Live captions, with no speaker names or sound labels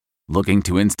Looking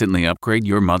to instantly upgrade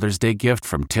your Mother's Day gift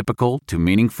from typical to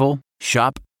meaningful?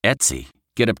 Shop Etsy.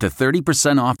 Get up to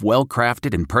 30% off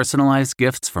well-crafted and personalized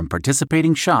gifts from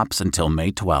participating shops until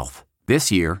May 12th. This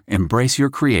year, embrace your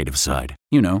creative side.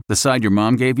 You know, the side your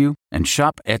mom gave you. And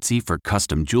shop Etsy for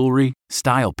custom jewelry,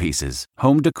 style pieces,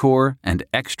 home decor, and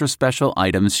extra special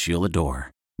items she'll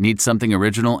adore. Need something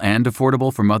original and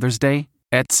affordable for Mother's Day?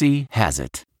 Etsy has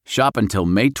it. Shop until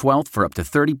May 12th for up to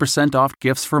 30% off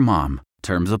gifts for mom.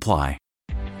 Terms apply.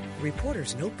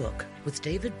 Reporter's Notebook with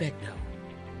David Begnaud.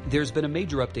 There's been a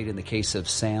major update in the case of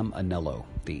Sam Anello,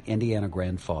 the Indiana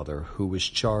grandfather who was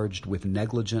charged with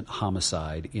negligent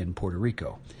homicide in Puerto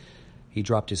Rico. He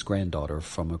dropped his granddaughter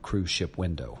from a cruise ship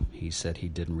window. He said he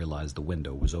didn't realize the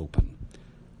window was open.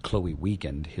 Chloe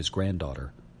Wiegand, his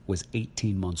granddaughter, was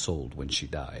 18 months old when she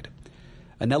died.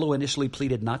 Anello initially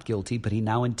pleaded not guilty, but he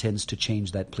now intends to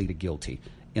change that plea to guilty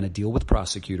in a deal with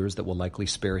prosecutors that will likely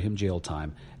spare him jail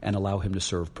time and allow him to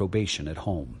serve probation at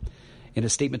home. In a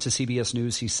statement to CBS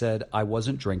News, he said, "I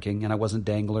wasn't drinking and I wasn't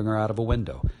dangling her out of a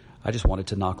window. I just wanted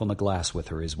to knock on the glass with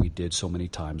her as we did so many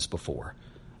times before.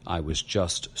 I was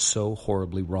just so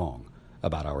horribly wrong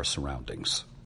about our surroundings."